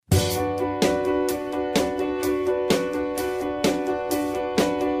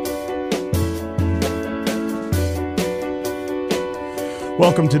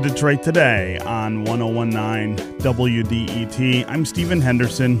Welcome to Detroit Today on 1019 WDET. I'm Stephen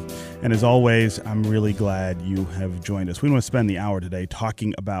Henderson, and as always, I'm really glad you have joined us. We want to spend the hour today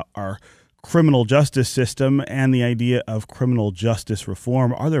talking about our criminal justice system and the idea of criminal justice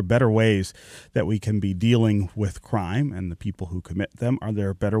reform. Are there better ways that we can be dealing with crime and the people who commit them? Are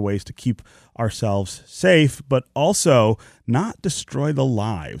there better ways to keep ourselves safe, but also not destroy the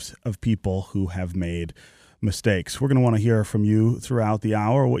lives of people who have made mistakes? We're going to want to hear from you throughout the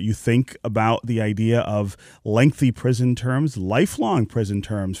hour what you think about the idea of lengthy prison terms, lifelong prison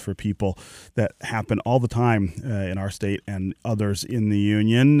terms for people that happen all the time in our state and others in the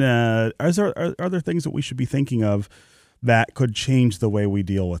union. Are there things that we should be thinking of that could change the way we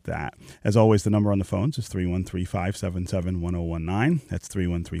deal with that? As always, the number on the phones is 313-577-1019. That's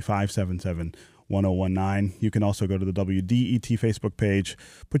 313-577-1019. You can also go to the WDET Facebook page,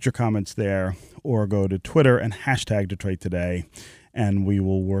 put your comments there, or go to Twitter and hashtag Detroit Today, and we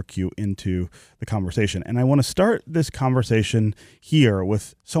will work you into the conversation. And I want to start this conversation here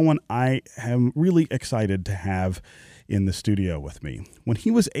with someone I am really excited to have in the studio with me. When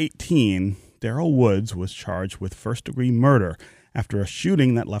he was 18, Darryl Woods was charged with first-degree murder after a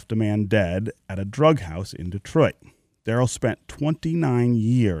shooting that left a man dead at a drug house in Detroit. Darryl spent 29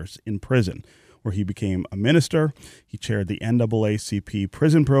 years in prison, where he became a minister. He chaired the NAACP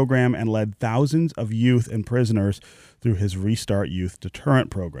prison program and led thousands of youth and prisoners through his Restart Youth Deterrent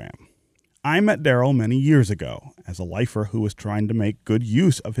program. I met Darryl many years ago as a lifer who was trying to make good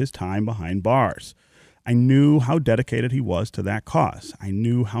use of his time behind bars. I knew how dedicated he was to that cause. I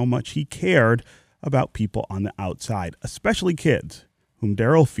knew how much he cared about people on the outside, especially kids, whom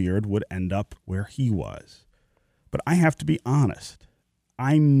Darryl feared would end up where he was. But I have to be honest,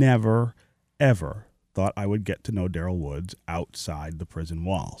 I never ever thought I would get to know Darryl Woods outside the prison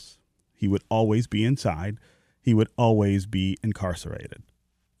walls. He would always be inside. He would always be incarcerated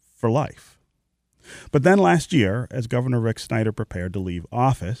for life. But then last year, as Governor Rick Snyder prepared to leave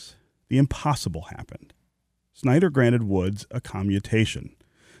office, the impossible happened. Snyder granted Woods a commutation.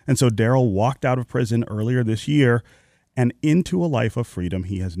 And so Darryl walked out of prison earlier this year and into a life of freedom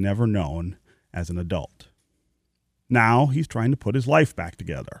he has never known as an adult. Now he's trying to put his life back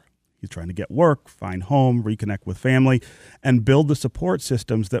together. He's trying to get work, find home, reconnect with family, and build the support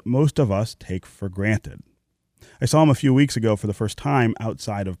systems that most of us take for granted. I saw him a few weeks ago for the first time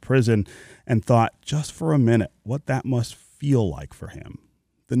outside of prison and thought just for a minute what that must feel like for him.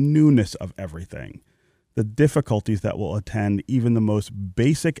 The newness of everything, the difficulties that will attend even the most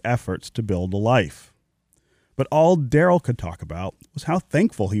basic efforts to build a life. But all Darryl could talk about was how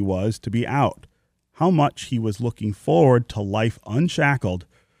thankful he was to be out, how much he was looking forward to life unshackled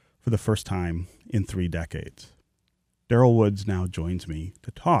for the first time in 3 decades. Darryl Woods now joins me to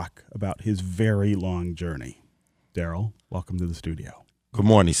talk about his very long journey. Darryl, welcome to the studio. Good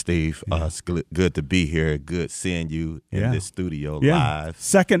morning, Steve. It's good to be here. Good seeing you in this studio live.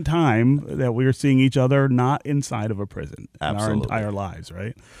 Second time that we are seeing each other not inside of a prison in our entire lives,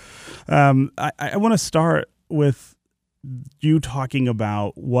 right? I want to start with you talking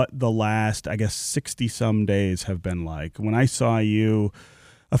about what the last, 60-some days have been like. When I saw you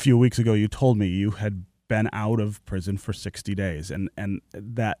a few weeks ago, you told me you had been out of prison for 60 days. And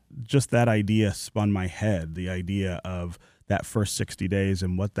that idea spun my head, the idea of that first 60 days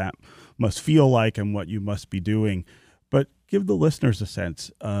and what that must feel like and what you must be doing. But give the listeners a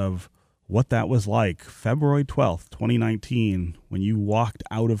sense of what that was like February 12th, 2019, when you walked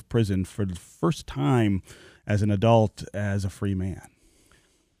out of prison for the first time as an adult, as a free man.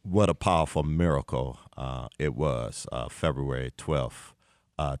 What a powerful miracle it was, February 12th.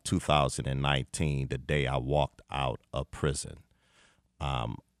 2019, the day I walked out of prison.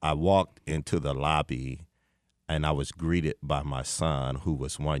 I walked into the lobby and I was greeted by my son, who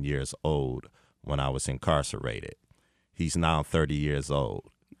was 1 year old when I was incarcerated. He's now 30 years old.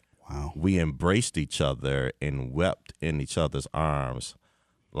 Wow. We embraced each other and wept in each other's arms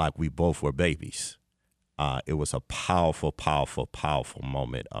like we both were babies. It was a powerful, powerful, powerful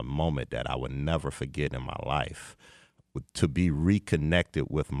moment, a moment that I would never forget in my life. To be reconnected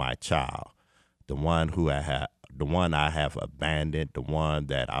with my child, the one I have abandoned, the one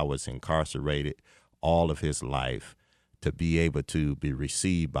that I was incarcerated all of his life, to be able to be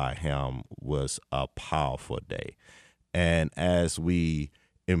received by him was a powerful day. And as we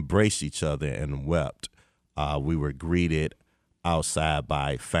embraced each other and wept, we were greeted outside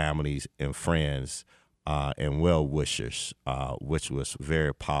by families and friends and well-wishers, which was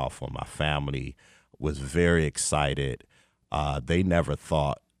very powerful. My family was very excited. They never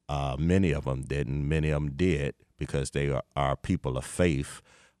thought, many of them didn't, many of them did, because they are people of faith,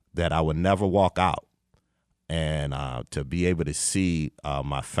 that I would never walk out. and to be able to see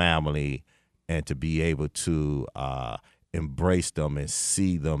my family and to be able to embrace them and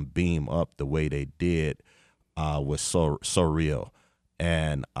see them beam up the way they did was so surreal.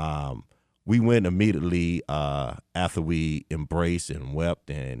 And we went immediately after we embraced and wept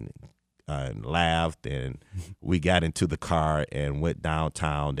and laughed, and we got into the car and went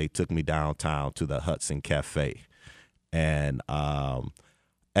downtown. They took me downtown to the Hudson Cafe. And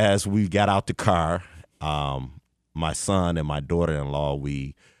as we got out the car, my son and my daughter-in-law,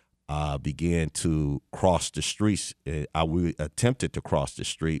 we began to cross the streets. We attempted to cross the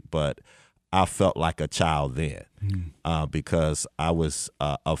street, but I felt like a child then because I was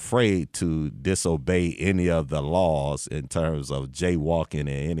afraid to disobey any of the laws in terms of jaywalking and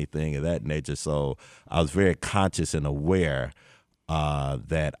anything of that nature. So I was very conscious and aware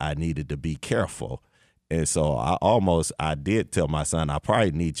that I needed to be careful. And so I did tell my son, I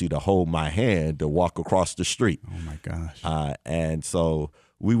probably need you to hold my hand to walk across the street. Oh, my gosh. And so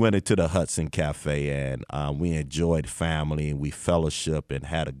we went into the Hudson Cafe, and we enjoyed family, and we fellowship and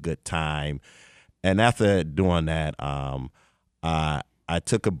had a good time. And after doing that, I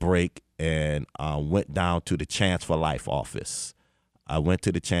took a break and went down to the Chance for Life office. I went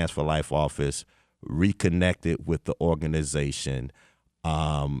to the Chance for Life office, reconnected with the organization,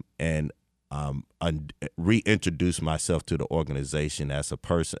 and reintroduced myself to the organization as a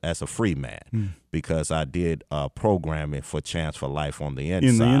person, as a free man, because I did programming for Chance for Life on the inside.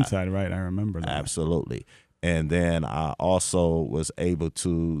 In the inside, right? I remember that. Absolutely. And then I also was able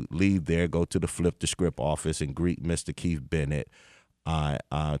to leave there, go to the Flip the Script office and greet Mr. Keith Bennett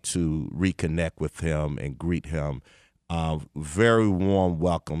to reconnect with him and greet him. Very warm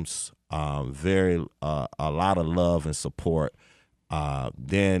welcomes, a lot of love and support.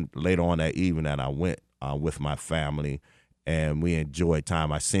 Then later on that evening, I went with my family, and we enjoyed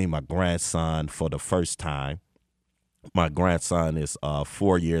time. I seen my grandson for the first time. My grandson is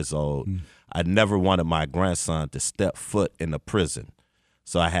 4 years old. I never wanted my grandson to step foot in a prison,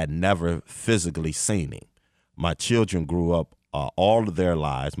 so I had never physically seen him. My children grew up all of their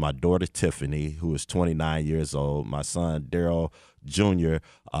lives. My daughter, Tiffany, who is 29 years old. My son, Darryl Jr.,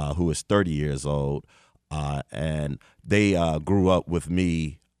 who is 30 years old. And they grew up with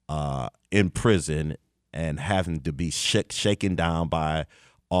me in prison and having to be shaken down by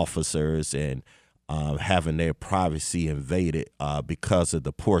officers and having their privacy invaded because of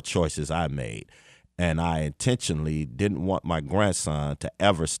the poor choices I made. And I intentionally didn't want my grandson to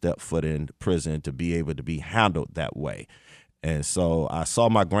ever step foot in prison to be able to be handled that way. And so I saw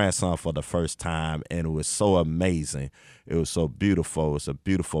my grandson for the first time, and it was so amazing. It was so beautiful. It was a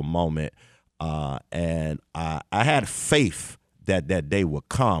beautiful moment. And I had faith that that day would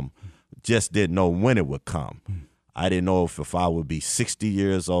come, just didn't know when it would come. I didn't know if I would be 60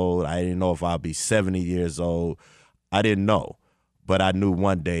 years old. I didn't know if I'd be 70 years old. I didn't know. But I knew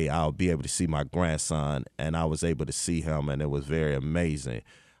one day I'll be able to see my grandson, and I was able to see him, and it was very amazing.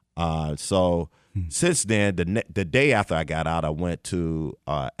 Since then, the day after I got out, I went to,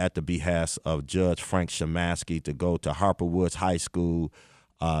 at the behest of Judge Frank Shemansky, to go to Harper Woods High School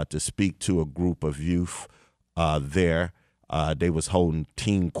to speak to a group of youth there. They was holding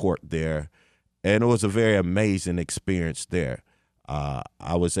teen court there, and it was a very amazing experience there.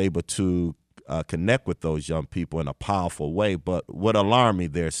 I was able to connect with those young people in a powerful way, but what alarmed me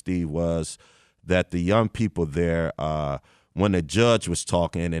there, Steve, was that the young people there, when the judge was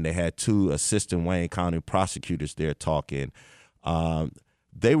talking and they had two assistant Wayne County prosecutors there talking,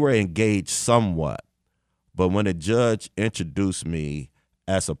 they were engaged somewhat. But when the judge introduced me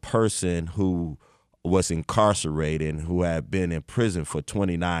as a person who was incarcerated and who had been in prison for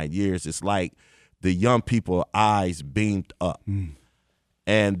 29 years, it's like the young people's eyes beamed up.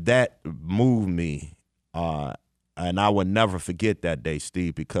 And that moved me. And I would never forget that day,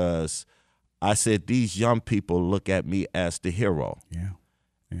 Steve, because I said, these young people look at me as the hero. Yeah.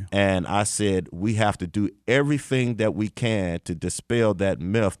 And I said, we have to do everything that we can to dispel that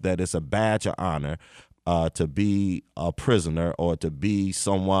myth that it's a badge of honor to be a prisoner or to be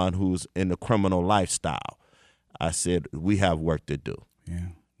someone who's in the criminal lifestyle. I said, we have work to do. Yeah.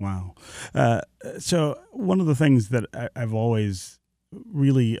 Wow. So one of the things that I've always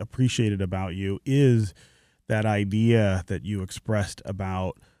really appreciated about you is that idea that you expressed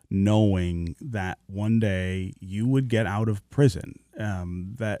about knowing that one day you would get out of prison,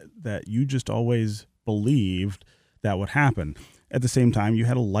 that you just always believed that would happen. At the same time, you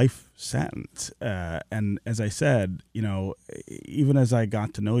had a life sentence. And as I said, even as I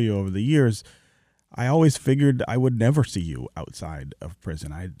got to know you over the years, I always figured I would never see you outside of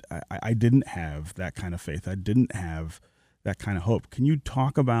prison. I didn't have that kind of faith. I didn't have that kind of hope. Can you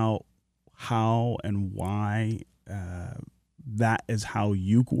talk about how and why that is how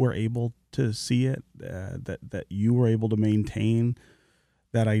you were able to see it, that you were able to maintain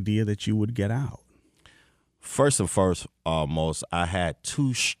that idea that you would get out? First and foremost, I had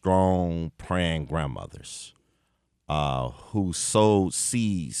two strong praying grandmothers who sowed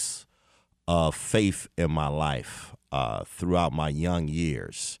seeds of faith in my life throughout my young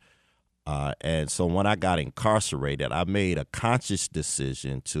years. And so when I got incarcerated, I made a conscious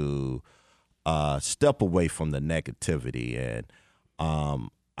decision to step away from the negativity. And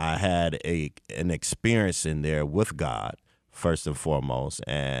I had an experience in there with God, first and foremost.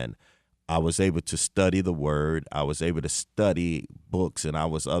 And I was able to study the Word. I was able to study books, and I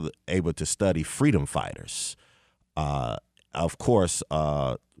was able to study freedom fighters. Of course,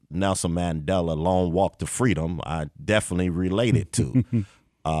 Nelson Mandela, Long Walk to Freedom, I definitely related to.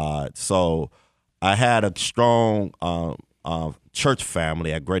 So I had a strong church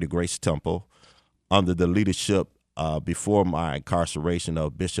family at Greater Grace Temple under the leadership before my incarceration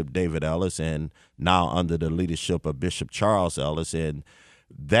of Bishop David Ellis, and now under the leadership of Bishop Charles Ellis. And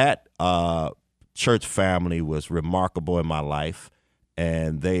that church family was remarkable in my life,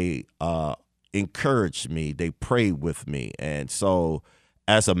 and they encouraged me. They prayed with me. And so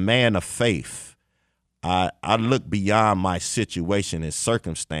as a man of faith, I look beyond my situation and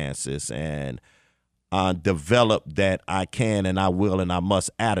circumstances and develop that I can and I will and I must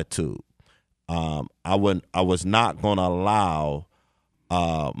attitude. I was not going to allow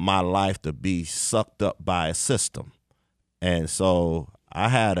my life to be sucked up by a system. And so I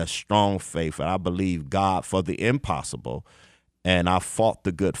had a strong faith, and I believed God for the impossible, and I fought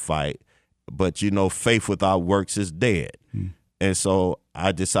the good fight. But, faith without works is dead. And so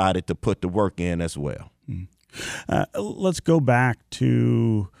I decided to put the work in as well. Let's go back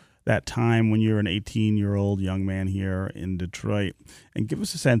to that time when you're an 18-year-old young man here in Detroit, and give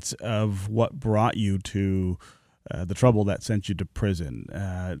us a sense of what brought you to the trouble that sent you to prison.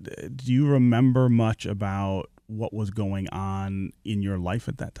 Do you remember much about what was going on in your life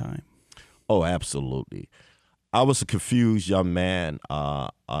at that time? Oh, absolutely. I was a confused young man, a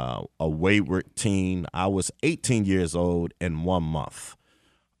wayward teen. I was 18 years old in 1 month,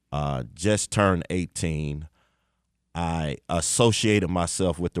 just turned 18. I associated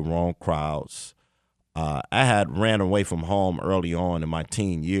myself with the wrong crowds. I had ran away from home early on in my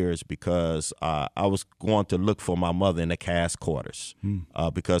teen years because I was going to look for my mother in the cask quarters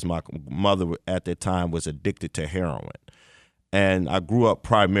because my mother at that time was addicted to heroin. And I grew up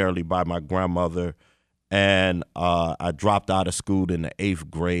primarily by my grandmother, and I dropped out of school in the 8th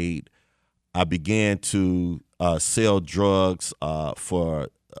grade. I began to sell drugs for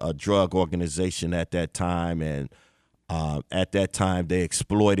a drug organization at that time, and at that time, they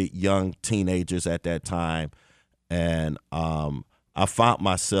exploited young teenagers at that time. And I found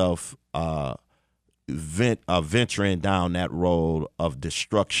myself venturing down that road of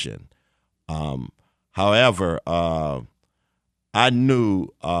destruction. However, I knew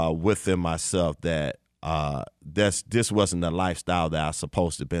within myself that this wasn't the lifestyle that I was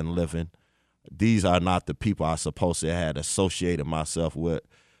supposed to have been living. These are not the people I supposed to have associated myself with.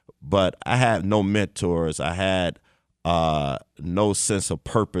 But I had no mentors. I had no sense of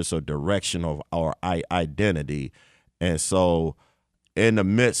purpose or direction or identity. And so in the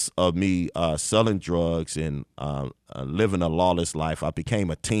midst of me selling drugs and living a lawless life, I became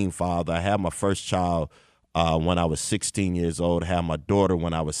a teen father. I had my first child when I was 16 years old. I had my daughter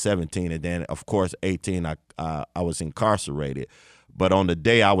when I was 17. And then, of course, 18, I was incarcerated. But on the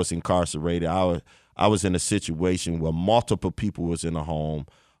day I was incarcerated, I was in a situation where multiple people was in the home.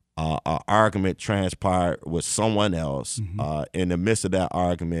 An argument transpired with someone else. In the midst of that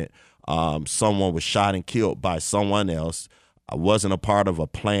argument, someone was shot and killed by someone else. I wasn't a part of a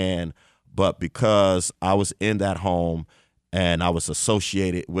plan, but because I was in that home and I was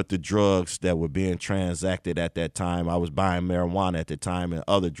associated with the drugs that were being transacted at that time, I was buying marijuana at the time, and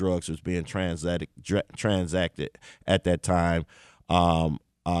other drugs was being transacted at that time.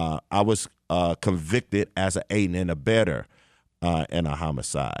 I was convicted as an aiding and abettor in a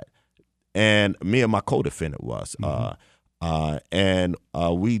homicide. And me and my co-defendant was. And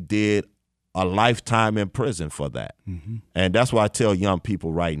we did a lifetime in prison for that. And that's why I tell young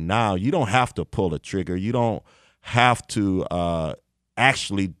people right now, you don't have to pull a trigger. You don't have to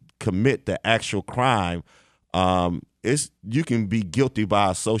actually commit the actual crime. You can be guilty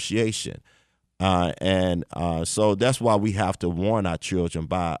by association. So that's why we have to warn our children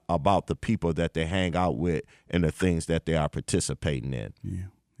about the people that they hang out with and the things that they are participating in.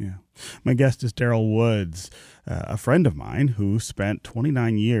 Yeah. My guest is Darryl Woods, a friend of mine who spent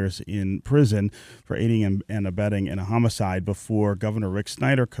 29 years in prison for aiding and abetting in a homicide before Governor Rick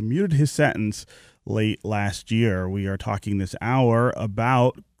Snyder commuted his sentence late last year. We are talking this hour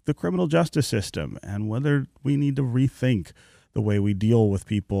about the criminal justice system and whether we need to rethink the way we deal with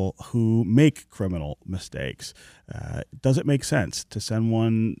people who make criminal mistakes. Does it make sense to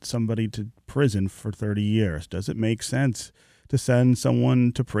send somebody to prison for 30 years? Does it make sense to send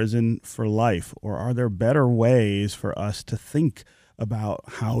someone to prison for life? Or are there better ways for us to think about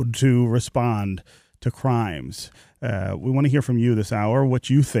how to respond to crimes? We want to hear from you this hour, what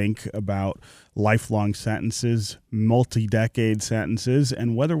you think about lifelong sentences, multi-decade sentences,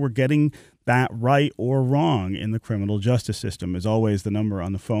 and whether we're getting that right or wrong in the criminal justice system. As always, the number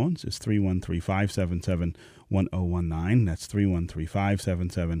on the phones is 313-577-1019. That's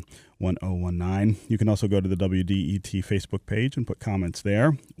 313-577-1019. You can also go to the WDET Facebook page and put comments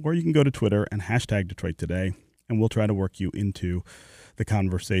there, or you can go to Twitter and hashtag Detroit Today, and we'll try to work you into the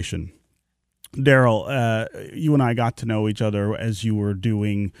conversation. Darryl, you and I got to know each other as you were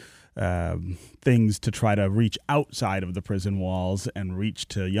doing things to try to reach outside of the prison walls and reach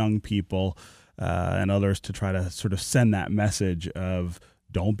to young people and others to try to sort of send that message of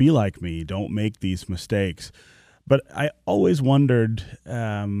don't be like me, don't make these mistakes. But I always wondered,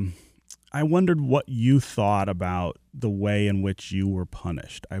 what you thought about the way in which you were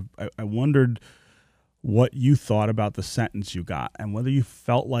punished. I wondered what you thought about the sentence you got and whether you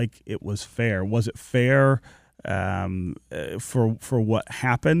felt like it was fair. Was it fair for what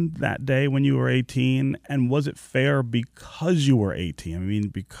happened that day when you were 18? And was it fair because you were 18? I mean,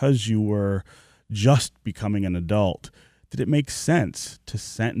 because you were just becoming an adult, did it make sense to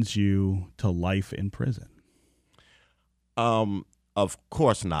sentence you to life in prison? Of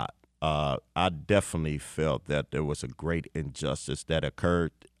course not. I definitely felt that there was a great injustice that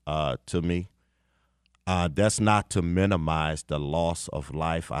occurred to me. That's not to minimize the loss of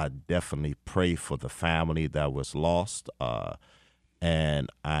life. I definitely pray for the family that was lost, and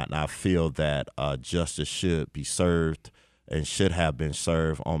I feel that justice should be served and should have been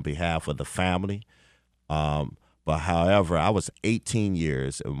served on behalf of the family. But however, I was 18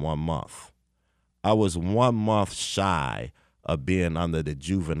 years and 1 month. I was 1 month shy of being under the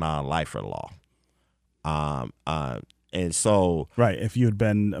juvenile lifer law. And so, right, if you had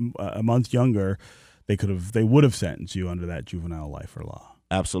been a month younger, they would have sentenced you under that juvenile lifer law.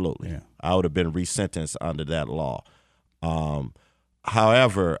 Absolutely. Yeah. I would have been resentenced under that law.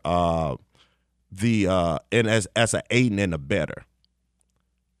 However, and as an aiding and abetter,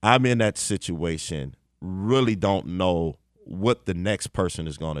 I'm in that situation, really don't know what the next person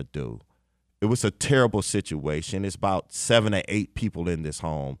is going to do. It was a terrible situation. It's about 7 or 8 people in this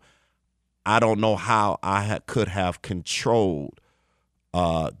home. I don't know how I could have controlled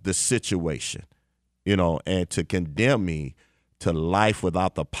the situation. And to condemn me to life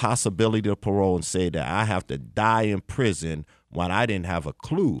without the possibility of parole and say that I have to die in prison when I didn't have a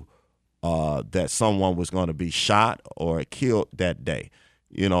clue that someone was going to be shot or killed that day.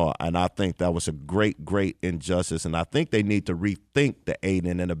 And I think that was a great, great injustice. And I think they need to rethink the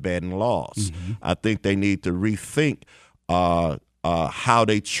aiding and abetting laws. Mm-hmm. I think they need to rethink how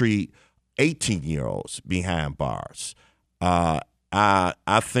they treat 18-year-olds behind bars. I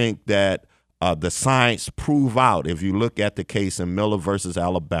think that the science prove out, if you look at the case in Miller versus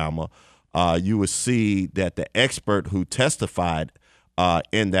Alabama, you will see that the expert who testified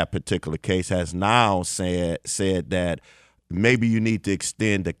in that particular case has now said that maybe you need to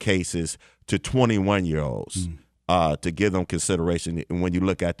extend the cases to 21-year-olds to give them consideration when you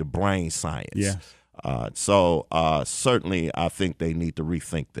look at the brain science. Yes. So certainly I think they need to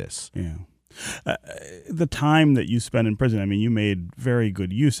rethink this. Yeah. The time that you spent in prison, I mean, you made very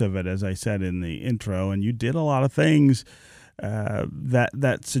good use of it, as I said in the intro, and you did a lot of things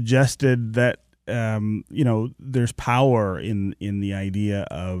that suggested that there's power in the idea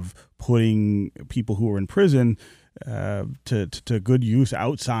of putting people who are in prison to good use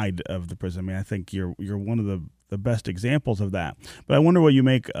outside of the prison. I mean, I think you're one of the best examples of that. But I wonder what you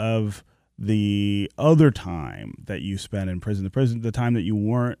make of the other time that you spent in prison, the time that you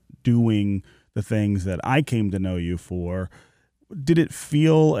weren't doing the things that I came to know you for. Did it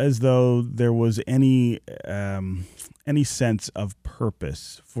feel as though there was any sense of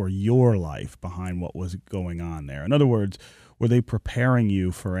purpose for your life behind what was going on there? In other words, were they preparing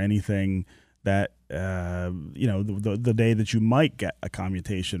you for anything that the day that you might get a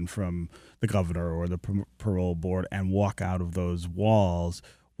commutation from the governor or the parole board and walk out of those walls?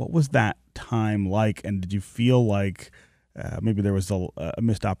 What was that time like, and did you feel like maybe there was a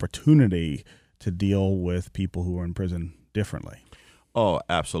missed opportunity to deal with people who were in prison differently? Oh,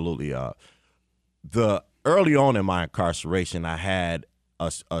 absolutely. The early on in my incarceration, I had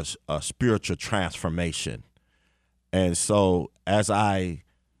a spiritual transformation, and so as I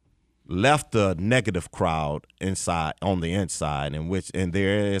left the negative crowd inside on the inside, and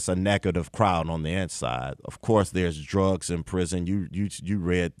there is a negative crowd on the inside. Of course, there's drugs in prison. You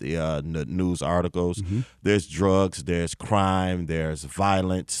read the news articles. Mm-hmm. There's drugs. There's crime. There's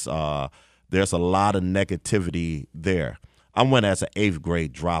violence. There's a lot of negativity there. I went as an 8th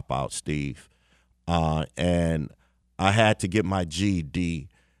grade dropout, Steve, and I had to get my GED.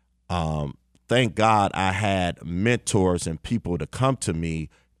 Thank God I had mentors and people to come to me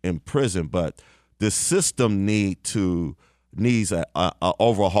in prison, but the system needs a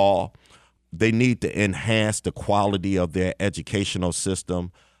overhaul. They need to enhance the quality of their educational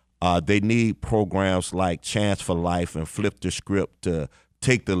system. They need programs like Chance for Life and Flip the Script to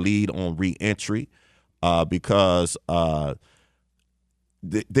take the lead on reentry, because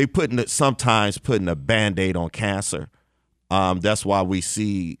they sometimes putting a Band-Aid on cancer. That's why we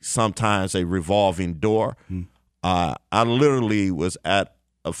see sometimes a revolving door. I literally was at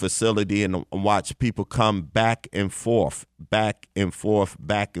a facility and watch people come back and forth,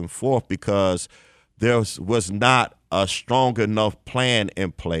 because there was not a strong enough plan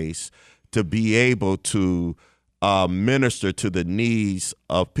in place to be able to minister to the needs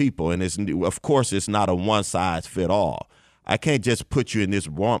of people. And of course, it's not a one-size-fits-all. I can't just put you in this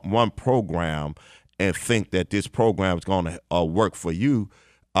one program and think that this program is going to work for you.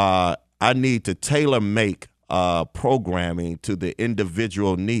 I need to tailor-make programming to the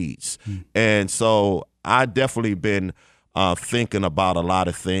individual needs. And so I definitely been thinking about a lot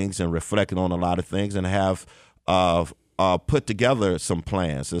of things and reflecting on a lot of things, and have put together some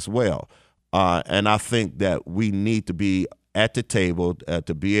plans as well. And I think that we need to be at the table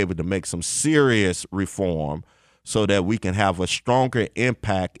to be able to make some serious reform so that we can have a stronger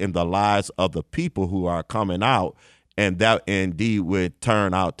impact in the lives of the people who are coming out, and that indeed would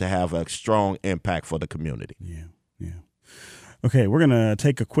turn out to have a strong impact for the community. Yeah. Okay, we're going to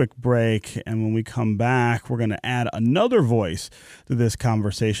take a quick break, and when we come back, we're going to add another voice to this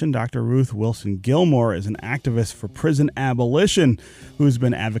conversation. Dr. Ruth Wilson Gilmore is an activist for prison abolition who's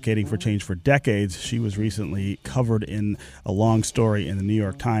been advocating for change for decades. She was recently covered in a long story in the New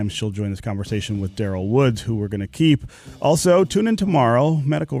York Times. She'll join this conversation with Darryl Woods, who we're going to keep. Also, tune in tomorrow.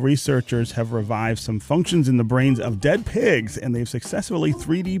 Medical researchers have revived some functions in the brains of dead pigs, and they've successfully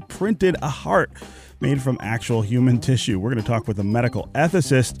 3D printed a heart made from actual human tissue. We're going to talk with a medical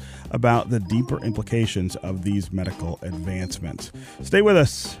ethicist about the deeper implications of these medical advancements. Stay with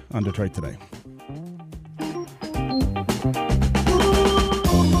us on Detroit Today.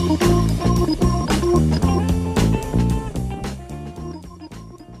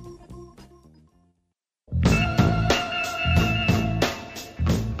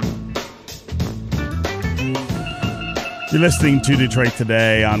 You're listening to Detroit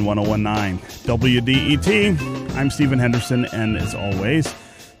Today on 101.9 WDET. I'm Stephen Henderson, and as always,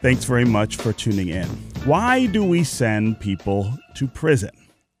 thanks very much for tuning in. Why do we send people to prison?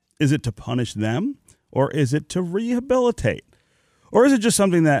 Is it to punish them, or is it to rehabilitate? Or is it just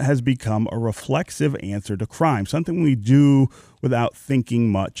something that has become a reflexive answer to crime, something we do without thinking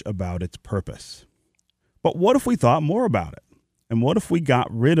much about its purpose? But what if we thought more about it? And what if we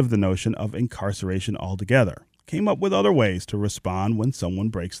got rid of the notion of incarceration altogether? Came up with other ways to respond when someone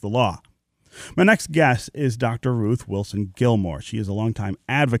breaks the law. My next guest is Dr. Ruth Wilson Gilmore. She is a longtime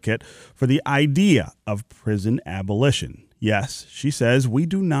advocate for the idea of prison abolition. Yes, she says we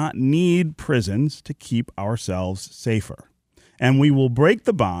do not need prisons to keep ourselves safer. And we will break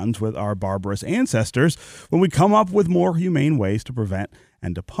the bonds with our barbarous ancestors when we come up with more humane ways to prevent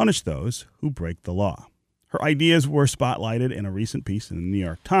and to punish those who break the law. Her ideas were spotlighted in a recent piece in the New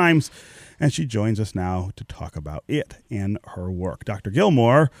York Times, and she joins us now to talk about it and her work. Dr.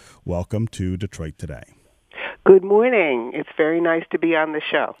 Gilmore, welcome to Detroit Today. Good morning. It's very nice to be on the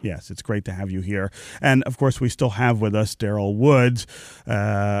show. Yes, it's great to have you here. And, of course, we still have with us Darryl Woods,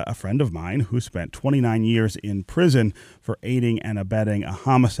 a friend of mine who spent 29 years in prison for aiding and abetting a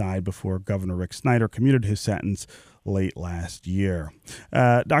homicide before Governor Rick Snyder commuted his sentence late last year.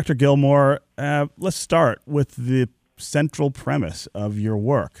 Dr. Gilmore, let's start with the central premise of your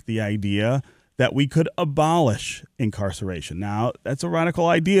work, the idea that we could abolish incarceration. Now, that's a radical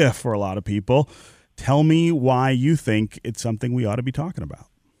idea for a lot of people. Tell me why you think it's something we ought to be talking about.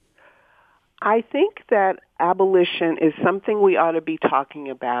 I think that abolition is something we ought to be talking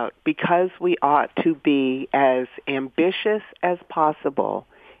about because we ought to be as ambitious as possible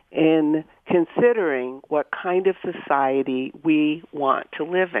in considering what kind of society we want to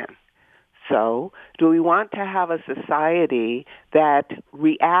live in. so, do we want to have a society that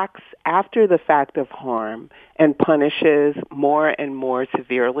reacts after the fact of harm and punishes more and more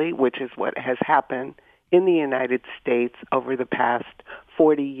severely, which is what has happened in the United States over the past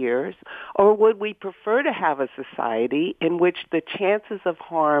 40 years? Or would we prefer to have a society in which the chances of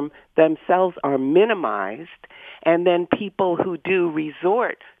harm themselves are minimized, and then people who do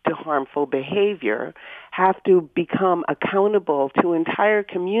resort to harmful behavior have to become accountable to entire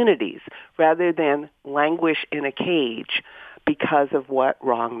communities rather than languish in a cage because of what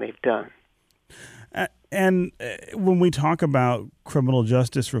wrong they've done? And when we talk about criminal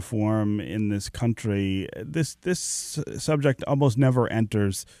justice reform in this country, this subject almost never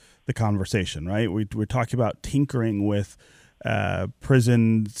enters the conversation, right? We're talking about tinkering with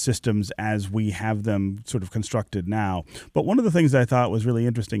prison systems as we have them sort of constructed now. But one of the things I thought was really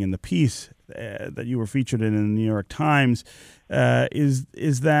interesting in the piece that you were featured in the New York Times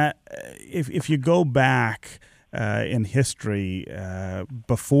is that if you go back in history,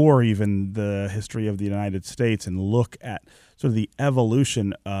 before even the history of the United States, and look at sort of the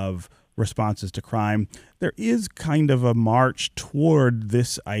evolution of responses to crime, there is kind of a march toward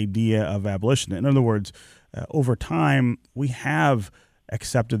this idea of abolition. In other words, over time, we have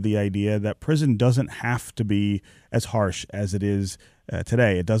accepted the idea that prison doesn't have to be as harsh as it is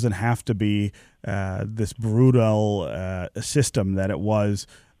today. It doesn't have to be this brutal system that it was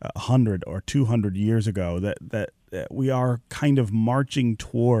 100 or 200 years ago, that we are kind of marching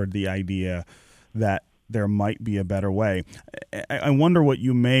toward the idea that there might be a better way. I wonder what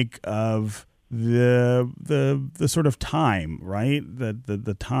you make of the sort of time, right?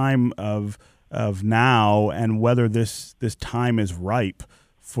 The time of now, and whether this time is ripe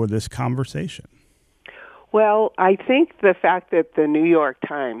for this conversation. Well, I think the fact that the New York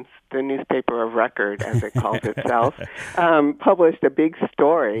Times, the newspaper of record, as it calls itself, published a big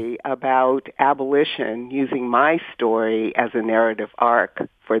story about abolition using my story as a narrative arc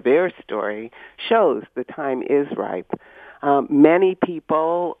for their story shows the time is ripe. Many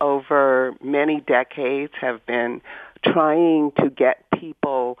people over many decades have been trying to get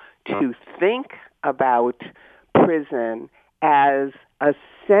people to think about prison as a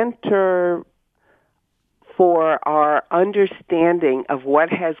center for our understanding of what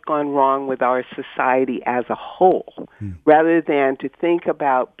has gone wrong with our society as a whole, rather than to think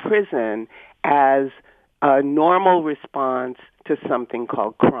about prison as a normal response to something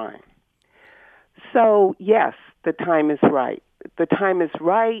called crime. So, yes, the time is right. The time is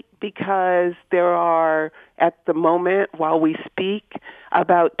right because there are, at the moment, while we speak,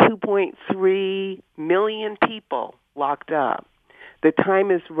 about 2.3 million people locked up. The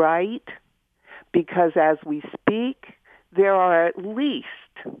time is right because as we speak, there are at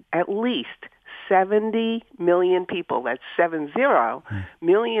least 70 million people, that's 70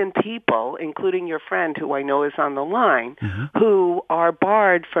 million people, including your friend who I know is on the line, who are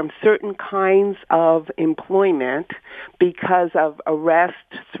barred from certain kinds of employment because of arrest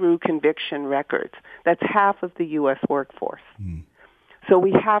through conviction records. That's half of the U.S. workforce. So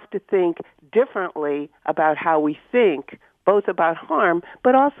we have to think differently about how we think, both about harm,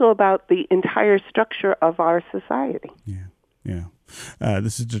 but also about the entire structure of our society. Yeah.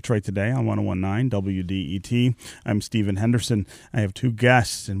 This is Detroit Today on 101.9 WDET. I'm Stephen Henderson. I have two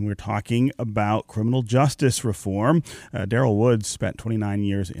guests, and we're talking about criminal justice reform. Darryl Woods spent 29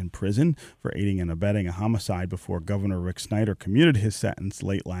 years in prison for aiding and abetting a homicide before Governor Rick Snyder commuted his sentence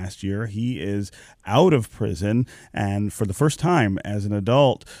late last year. He is out of prison, and for the first time as an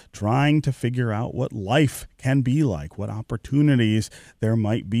adult, trying to figure out what life can be like, what opportunities there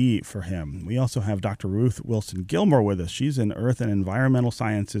might be for him. We also have Dr. Ruth Gilmore with us. She's an Earth and Environmental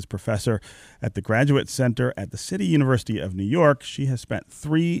Sciences professor at the Graduate Center at the City University of New York. She has spent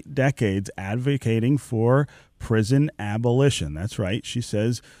 3 decades advocating for prison abolition. That's right. She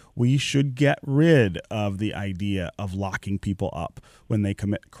says we should get rid of the idea of locking people up when they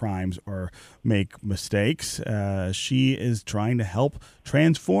commit crimes or make mistakes. She is trying to help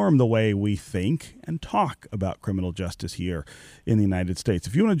transform the way we think and talk about criminal justice here in the United States.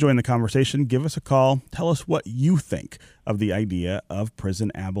 If you want to join the conversation, give us a call. Tell us what you think of the idea of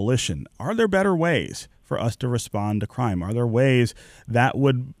prison abolition. Are there better ways for us to respond to crime? Are there ways that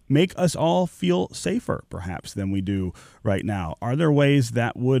would make us all feel safer, perhaps, than we do right now? Are there ways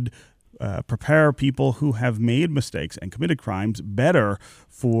that would prepare people who have made mistakes and committed crimes better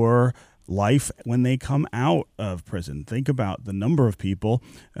for life when they come out of prison? Think about the number of people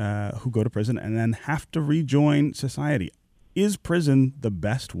who go to prison and then have to rejoin society. Is prison the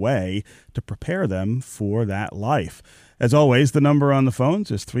best way to prepare them for that life? As always, the number on the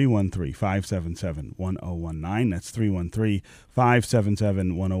phones is 313-577-1019. That's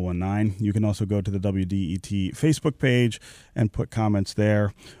 313-577-1019. You can also go to the WDET Facebook page and put comments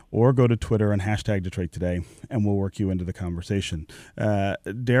there, or go to Twitter and hashtag Detroit Today, and we'll work you into the conversation.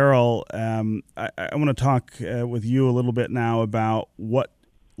 Darryl, I want to talk with you a little bit now about what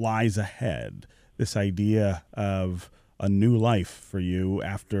lies ahead, this idea of a new life for you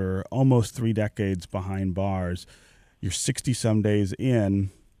after almost 3 decades behind bars. You're 60-some days in.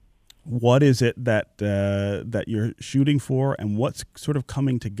 What is it that you're shooting for, and what's sort of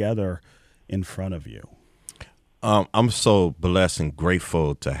coming together in front of you? I'm so blessed and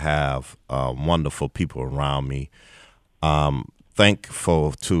grateful to have wonderful people around me.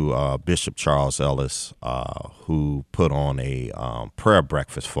 Thankful to Bishop Charles Ellis, who put on a prayer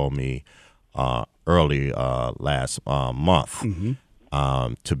breakfast for me early last month,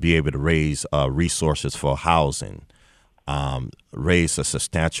 to be able to raise resources for housing. Raise a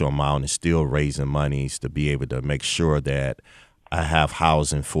substantial amount and still raising monies to be able to make sure that I have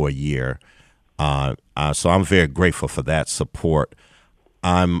housing for a year. So I'm very grateful for that support.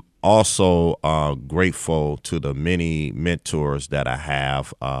 I'm also grateful to the many mentors that I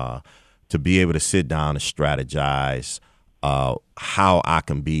have to be able to sit down and strategize how I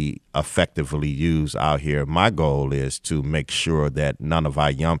can be effectively used out here. My goal is to make sure that none of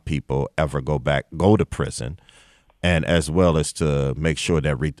our young people ever go to prison, and as well as to make sure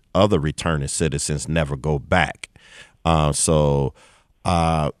that other returning citizens never go back. So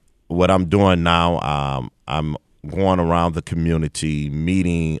what I'm doing now, I'm going around the community,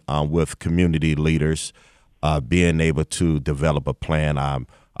 meeting with community leaders, being able to develop a plan. I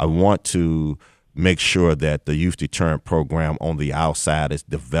want to make sure that the youth deterrent program on the outside is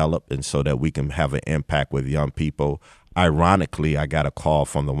developed, and so that we can have an impact with young people. Ironically, I got a call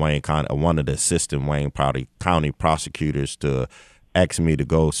from the Wayne County, one of the assistant Wayne County prosecutors, to ask me to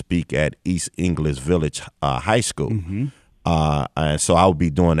go speak at East English Village High School. And so I'll be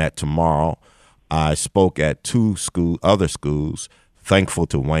doing that tomorrow. I spoke at 2 other schools. Thankful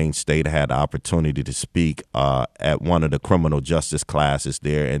to Wayne State, I had the opportunity to speak at one of the criminal justice classes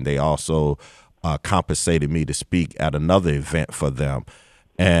there, and they also compensated me to speak at another event for them.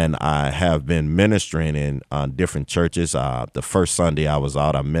 And I have been ministering in different churches. The first Sunday I was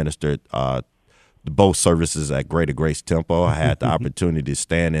out, I ministered both services at Greater Grace Temple. I had the opportunity to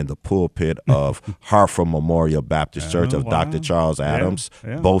stand in the pulpit of Hartford Memorial Baptist Church of Dr. Charles Adams,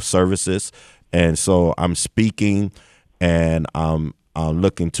 both services. And so I'm speaking, and I'm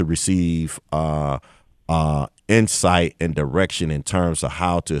looking to receive insight and direction in terms of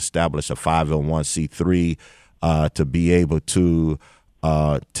how to establish a 501c3 to be able to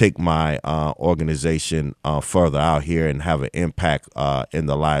take my organization further out here and have an impact in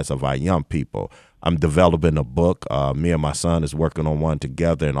the lives of our young people. I'm developing a book. Me and my son is working on one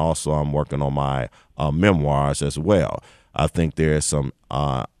together, and also I'm working on my memoirs as well. I think there's some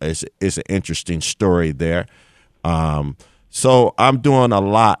it's an interesting story there. So I'm doing a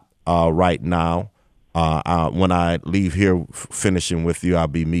lot right now. When I leave here, finishing with you, I'll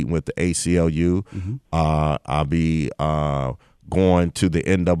be meeting with the ACLU. I'll be going to the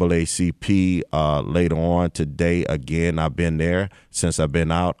NAACP later on today. Again, I've been there since I've been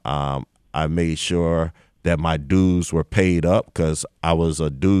out. I made sure that my dues were paid up, because I was a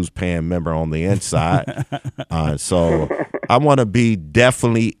dues-paying member on the inside. So I want to be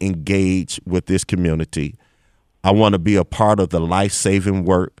definitely engaged with this community. I want to be a part of the life-saving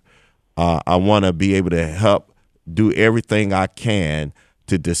work. I want to be able to help do everything I can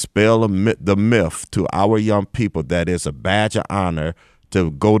to dispel the myth to our young people that it's a badge of honor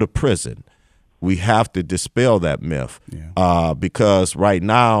to go to prison. We have to dispel that myth, because right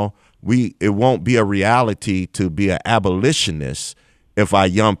now it won't be a reality to be an abolitionist if our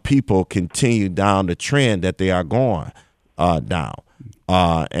young people continue down the trend that they are going down.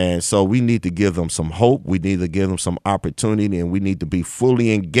 And so we need to give them some hope. We need to give them some opportunity, and we need to be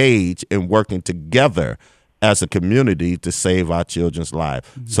fully engaged in working together as a community to save our children's lives.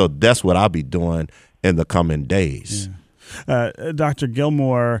 So that's what I'll be doing in the coming days. Dr.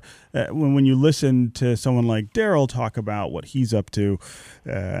 Gilmore, when you listen to someone like Darryl talk about what he's up to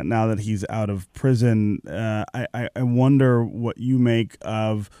now that he's out of prison, I wonder what you make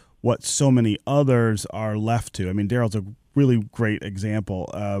of what so many others are left to. I mean, Darryl's a really great example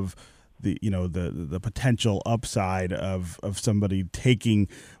of the potential upside of somebody taking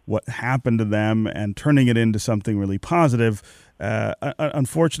what happened to them and turning it into something really positive.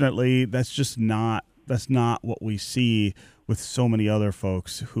 Unfortunately, that's not what we see with so many other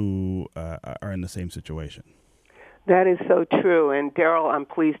folks who are in the same situation. That is so true. And Darryl, I'm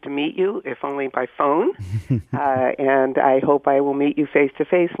pleased to meet you, if only by phone. And I hope I will meet you face to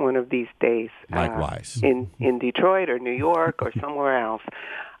face one of these days. Likewise. In Detroit or New York or somewhere else.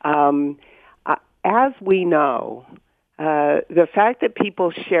 As we know, the fact that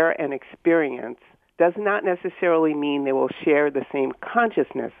people share an experience does not necessarily mean they will share the same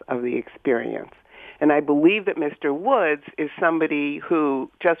consciousness of the experience. And I believe that Mr. Woods is somebody who,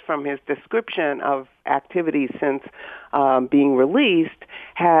 just from his description of activities since being released,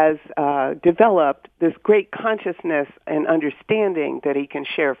 has developed this great consciousness and understanding that he can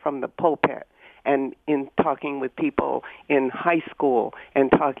share from the pulpit. And in talking with people in high school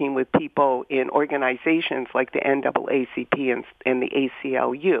and talking with people in organizations like the NAACP and the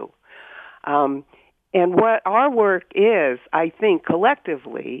ACLU. And what our work is, I think,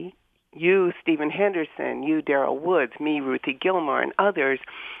 collectively, you, Stephen Henderson, you, Darryl Woods, me, Ruth Gilmore, and others,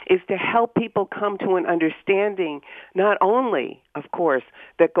 is to help people come to an understanding not only, of course,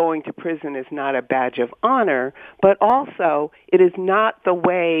 that going to prison is not a badge of honor, but also it is not the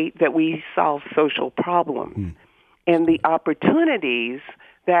way that we solve social problems. And the opportunities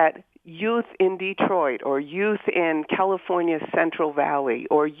that youth in Detroit or youth in California's Central Valley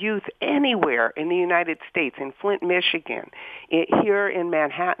or youth anywhere in the United States, in Flint, Michigan, here in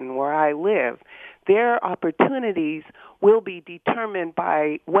Manhattan where I live, their opportunities will be determined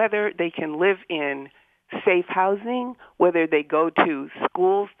by whether they can live in safe housing, whether they go to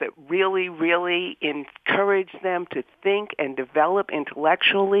schools that really, really encourage them to think and develop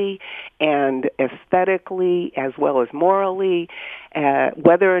intellectually and aesthetically as well as morally,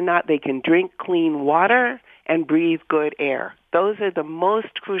 whether or not they can drink clean water and breathe good air. Those are the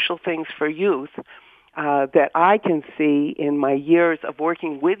most crucial things for youth that I can see in my years of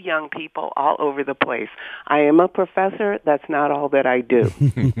working with young people all over the place. I am a professor. That's not all that I do.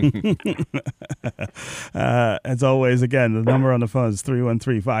 As always, again, the number on the phone is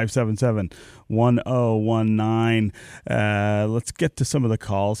 313-577-1019. Let's get to some of the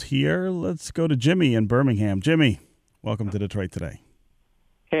calls here. Let's go to Jimmy in Birmingham. Jimmy, welcome to Detroit Today.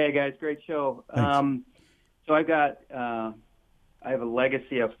 Hey, guys. Great show. So I have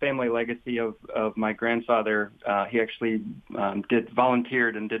a family legacy of my grandfather. He actually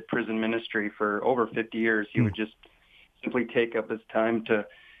volunteered and did prison ministry for over 50 years. He would just simply take up his time to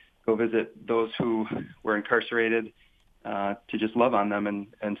go visit those who were incarcerated, to just love on them.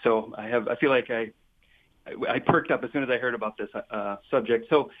 And so I feel like I perked up as soon as I heard about this subject.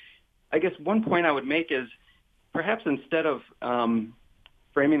 So I guess one point I would make is perhaps instead of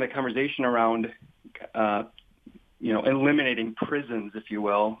framing the conversation around eliminating prisons, if you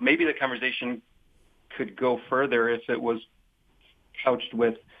will, maybe the conversation could go further if it was couched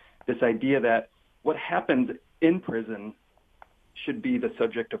with this idea that what happens in prison should be the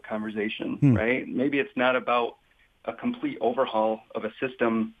subject of conversation, right? Maybe it's not about a complete overhaul of a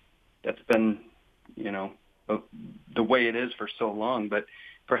system that's been, the way it is for so long, but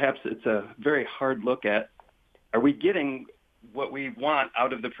perhaps it's a very hard look at, are we getting what we want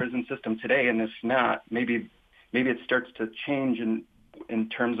out of the prison system today? And if not, maybe it starts to change in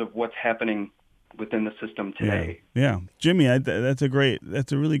terms of what's happening within the system today. Yeah. Jimmy, that's a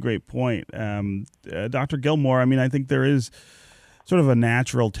really great point. Dr. Gilmore, I think there is sort of a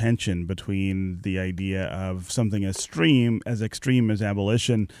natural tension between the idea of something as extreme as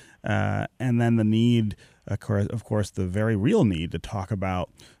abolition, and then the need, of course, the very real need to talk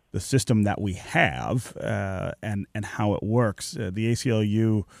about the system that we have and how it works. The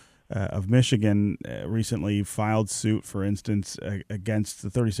ACLU of Michigan recently filed suit, for instance, against the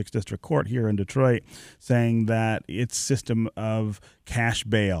 36th District Court here in Detroit, saying that its system of cash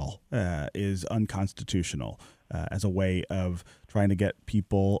bail is unconstitutional as a way of trying to get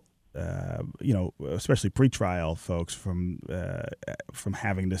people, especially pretrial folks, from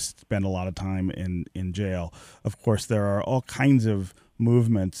having to spend a lot of time in jail. Of course, there are all kinds of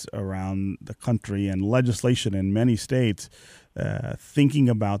movements around the country and legislation in many states thinking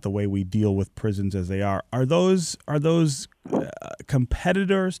about the way we deal with prisons as they are. Are those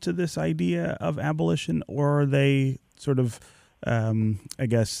competitors to this idea of abolition, or are they sort of,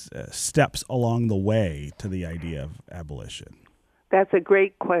 steps along the way to the idea of abolition? That's a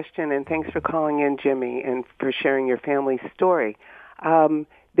great question, and thanks for calling in, Jimmy, and for sharing your family's story.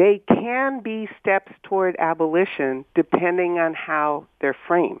 They can be steps toward abolition depending on how they're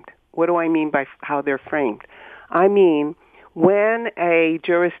framed. What do I mean by how they're framed? I mean, when a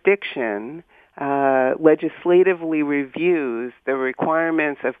jurisdiction legislatively reviews the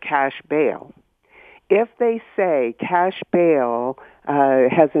requirements of cash bail, if they say cash bail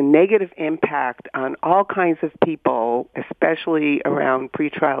has a negative impact on all kinds of people, especially around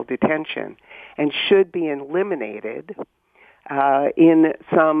pretrial detention, and should be eliminated in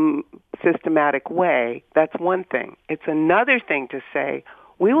some systematic way, that's one thing. It's another thing to say,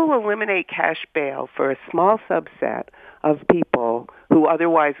 we will eliminate cash bail for a small subset of people who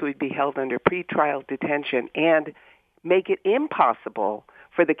otherwise would be held under pretrial detention and make it impossible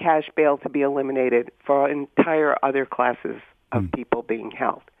for the cash bail to be eliminated for entire other classes of people being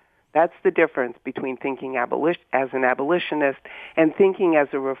held. That's the difference between thinking as an abolitionist and thinking as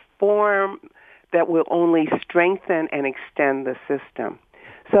a reform that will only strengthen and extend the system.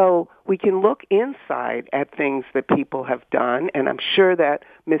 So we can look inside at things that people have done, and I'm sure that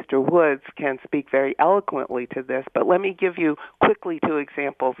Mr. Woods can speak very eloquently to this, but let me give you quickly two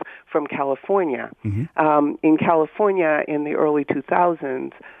examples from California. In California in the early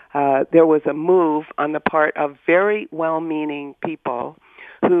 2000s, there was a move on the part of very well-meaning people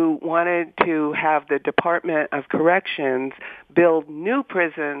who wanted to have the Department of Corrections build new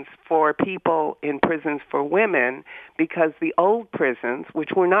prisons for people in prisons for women because the old prisons,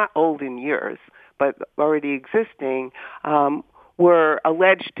 which were not old in years, but already existing, were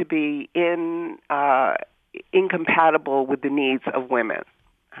alleged to be incompatible with the needs of women.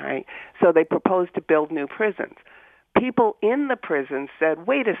 Right? So they proposed to build new prisons. People in the prison said,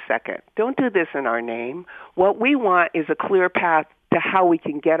 wait a second, don't do this in our name. What we want is a clear path to how we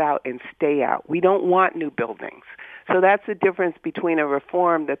can get out and stay out. We don't want new buildings. So that's the difference between a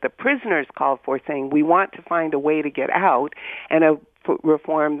reform that the prisoners called for, saying we want to find a way to get out, and a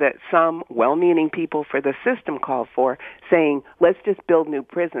reform that some well-meaning people for the system called for, saying let's just build new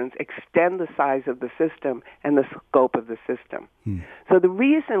prisons, extend the size of the system and the scope of the system. So the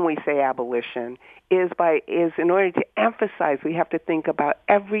reason we say abolition is in order to emphasize we have to think about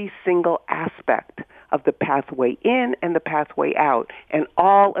every single aspect of the pathway in and the pathway out and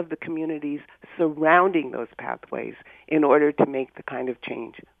all of the communities surrounding those pathways in order to make the kind of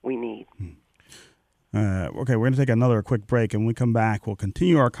change we need. Okay, we're going to take another quick break, and when we come back, we'll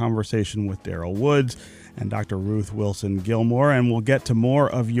continue our conversation with Darryl Woods and Dr. Ruth Wilson Gilmore, and we'll get to more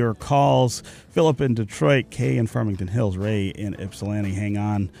of your calls. Philip in Detroit, Kay in Farmington Hills, Ray in Ypsilanti. Hang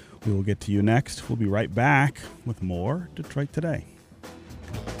on. We will get to you next. We'll be right back with more Detroit Today.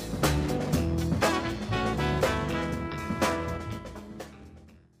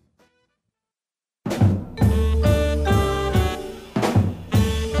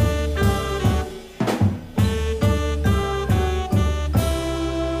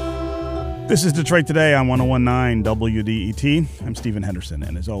 This is Detroit Today on 101.9 WDET. I'm Stephen Henderson,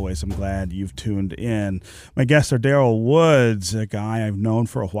 and as always, I'm glad you've tuned in. My guests are Darryl Woods, a guy I've known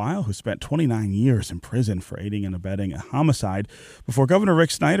for a while who spent 29 years in prison for aiding and abetting a homicide before Governor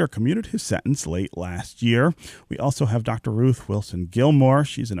Rick Snyder commuted his sentence late last year. We also have Dr. Ruth Wilson Gilmore.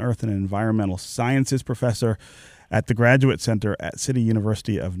 She's an Earth and Environmental Sciences professor at the Graduate Center at City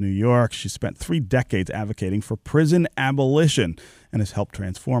University of New York. She spent 3 decades advocating for prison abolition and has helped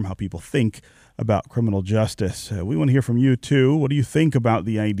transform how people think about criminal justice. We want to hear from you, too. What do you think about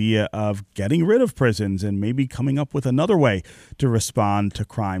the idea of getting rid of prisons and maybe coming up with another way to respond to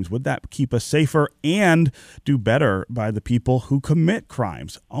crimes? Would that keep us safer and do better by the people who commit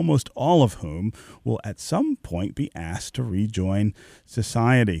crimes, almost all of whom will at some point be asked to rejoin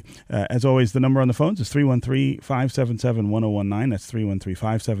society? As always, the number on the phones is 313-577-1019. That's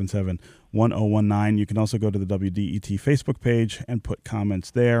 313-577-1019. You can also go to the WDET Facebook page and put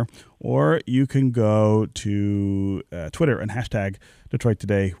comments there, or you can go to Twitter and hashtag Detroit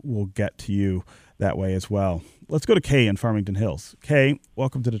Today. We'll get to you that way as well. Let's go to Kay in Farmington Hills. Kay,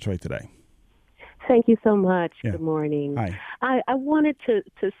 welcome to Detroit Today. Thank you so much. Yeah. Good morning. Hi. I wanted to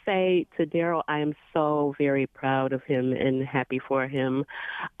say to Darryl, I am so very proud of him and happy for him.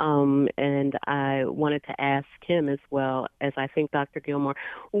 And I wanted to ask him as well, as I think Dr. Gilmore,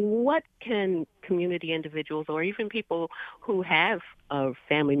 what can community individuals or even people who have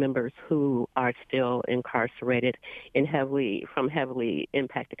family members who are still incarcerated in heavily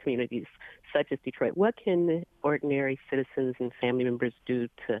impacted communities such as Detroit, what can ordinary citizens and family members do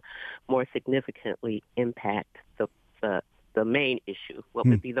to more significantly impact the main issue? What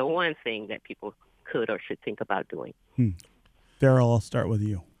would be the one thing that people could or should think about doing? Darryl, I'll start with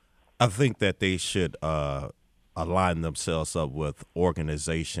you. I think that they should align themselves up with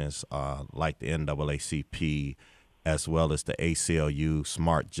organizations like the NAACP as well as the ACLU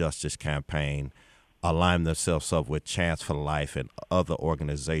Smart Justice Campaign, align themselves up with Chance for Life and other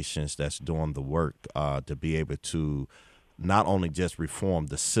organizations that's doing the work to be able to not only just reform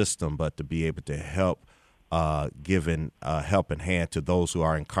the system, but to be able to help giving a helping hand to those who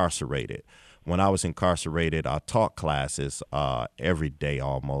are incarcerated. when I was incarcerated, I taught classes every day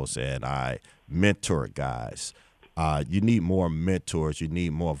almost, and I mentored guys. You need more mentors. You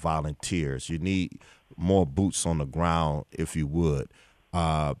need more volunteers. You need more boots on the ground, if you would,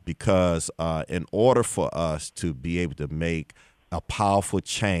 because in order for us to be able to make a powerful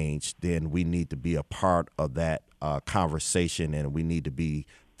change, then we need to be a part of that conversation, and we need to be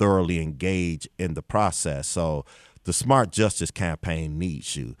thoroughly engaged in the process. So the Smart Justice Campaign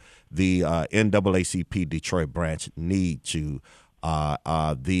needs you. The NAACP Detroit branch needs you.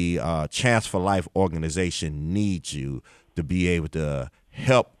 The Chance for Life organization needs you to be able to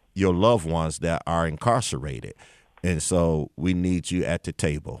help your loved ones that are incarcerated. And so we need you at the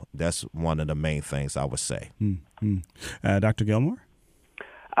table. That's one of the main things I would say. Mm-hmm. Dr. Gilmore?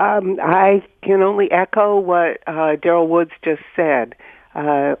 I can only echo what Darryl Woods just said.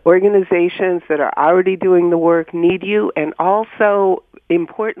 Organizations that are already doing the work need you, and also,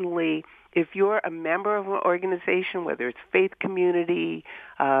 importantly, if you're a member of an organization, whether it's faith community,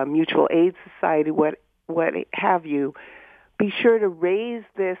 mutual aid society, what have you, be sure to raise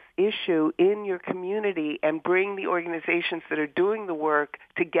this issue in your community and bring the organizations that are doing the work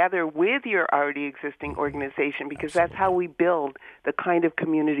together with your already existing organization, because that's how we build the kind of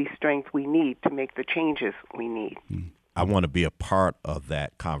community strength we need to make the changes we need. I want to be a part of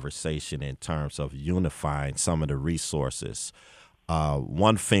that conversation in terms of unifying some of the resources.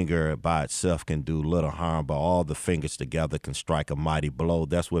 One finger by itself can do little harm, but all the fingers together can strike a mighty blow.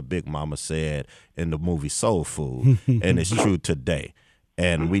 That's what Big Mama said in the movie Soul Food, and it's true today.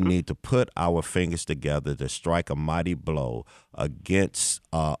 And we need to put our fingers together to strike a mighty blow against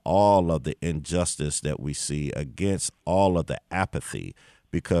all of the injustice that we see, against all of the apathy,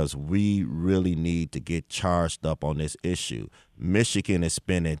 because we really need to get charged up on this issue. Michigan is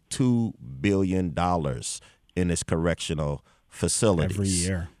spending $2 billion in its correctional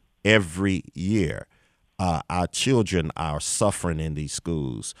facilities every year. Our children are suffering in these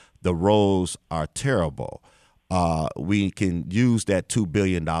schools. The roads are terrible. We can use that $2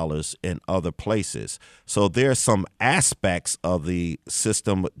 billion in other places. So there are some aspects of the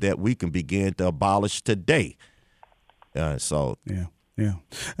system that we can begin to abolish today. Dr.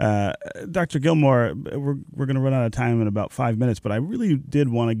 Gilmore, we're going to run out of time in about 5 minutes, but I really did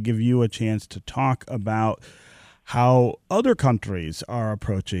want to give you a chance to talk about how other countries are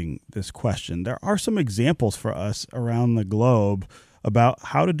approaching this question. There are some examples for us around the globe about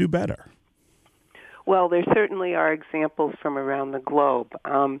how to do better. Well, there certainly are examples from around the globe.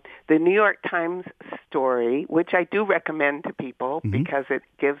 The New York Times story, which I do recommend to people because it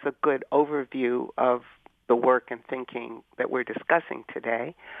gives a good overview of the work and thinking that we're discussing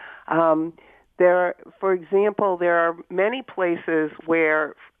today. For example, there are many places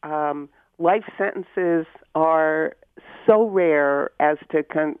where life sentences are so rare as to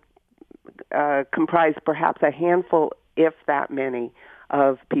comprise perhaps a handful, if that many,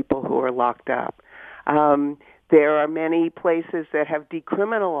 of people who are locked up. There are many places that have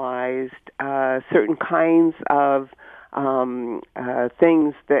decriminalized certain kinds of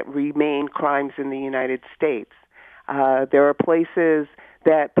things that remain crimes in the United States. There are places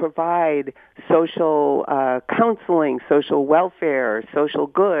that provide social counseling, social welfare, social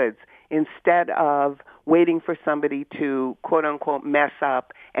goods, instead of waiting for somebody to, quote-unquote, mess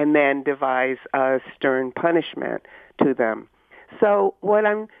up and then devise a stern punishment to them. So what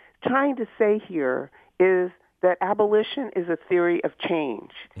I'm trying to say here is that abolition is a theory of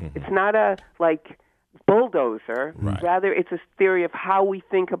change. It's not a, bulldozer. Right. Rather, it's a theory of how we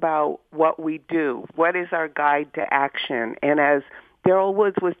think about what we do. What is our guide to action? And as Darryl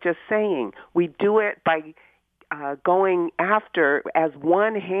Woods was just saying, we do it by going after, as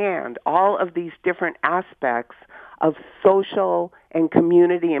one hand, all of these different aspects of social and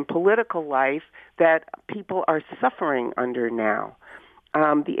community and political life that people are suffering under now.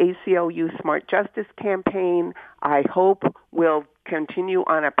 The ACLU Smart Justice Campaign, I hope, will continue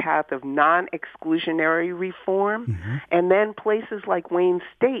on a path of non-exclusionary reform. And then places like Wayne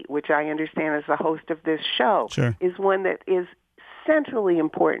State, which I understand is the host of this show, is one that is centrally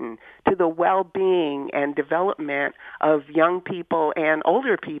important to the well-being and development of young people and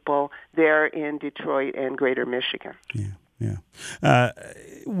older people there in Detroit and Greater Michigan.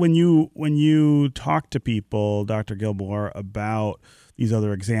 When you talk to people, Dr. Gilmore, about these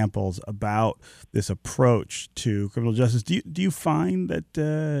other examples, about this approach to criminal justice, do you find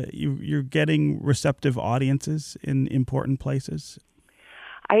that you're getting receptive audiences in important places?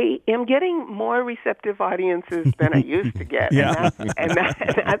 I am getting more receptive audiences than I used to get, and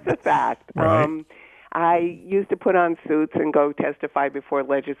that's a fact. Right. I used to put on suits and go testify before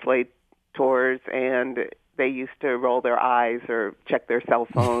legislatures tours, and they used to roll their eyes or check their cell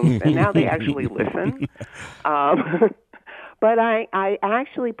phones, and now they actually listen. But I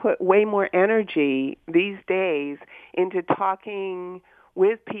actually put way more energy these days into talking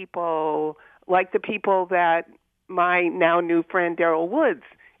with people like the people that my now new friend Darryl Woods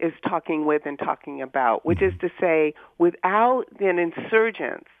is talking with and talking about, which is to say, without an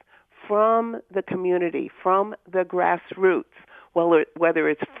insurgence from the community, from the grassroots, whether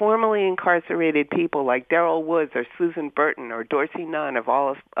it's formerly incarcerated people like Darryl Woods or Susan Burton or Dorsey Nunn of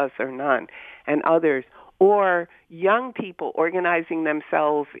All of Us or None and others, or young people organizing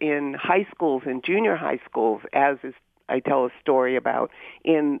themselves in high schools and junior high schools, as is I tell a story about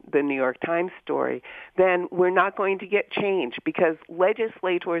in the New York Times story, then we're not going to get change because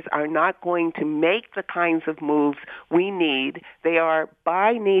legislators are not going to make the kinds of moves we need. They are,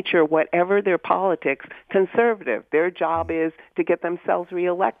 by nature, whatever their politics, conservative. Their job is to get themselves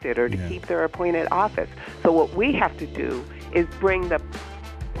reelected or to keep their appointed office. So what we have to do is bring the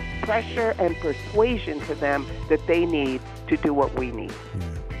pressure and persuasion to them that they need to do what we need.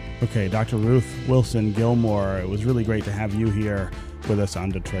 Okay, Dr. Ruth Wilson Gilmore, it was really great to have you here with us on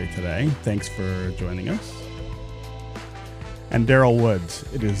Detroit Today. Thanks for joining us. And Darryl Woods,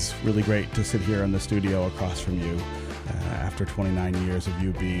 it is really great to sit here in the studio across from you after 29 years of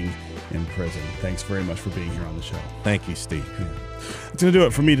you being in prison. Thanks very much for being here on the show. Thank you, Steve. That's going to do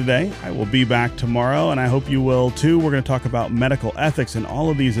it for me today. I will be back tomorrow, and I hope you will too. We're going to talk about medical ethics and all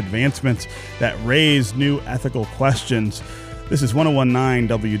of these advancements that raise new ethical questions. This is 101.9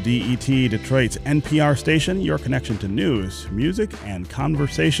 WDET, Detroit's NPR station, your connection to news, music, and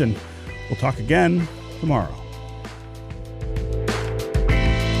conversation. We'll talk again tomorrow.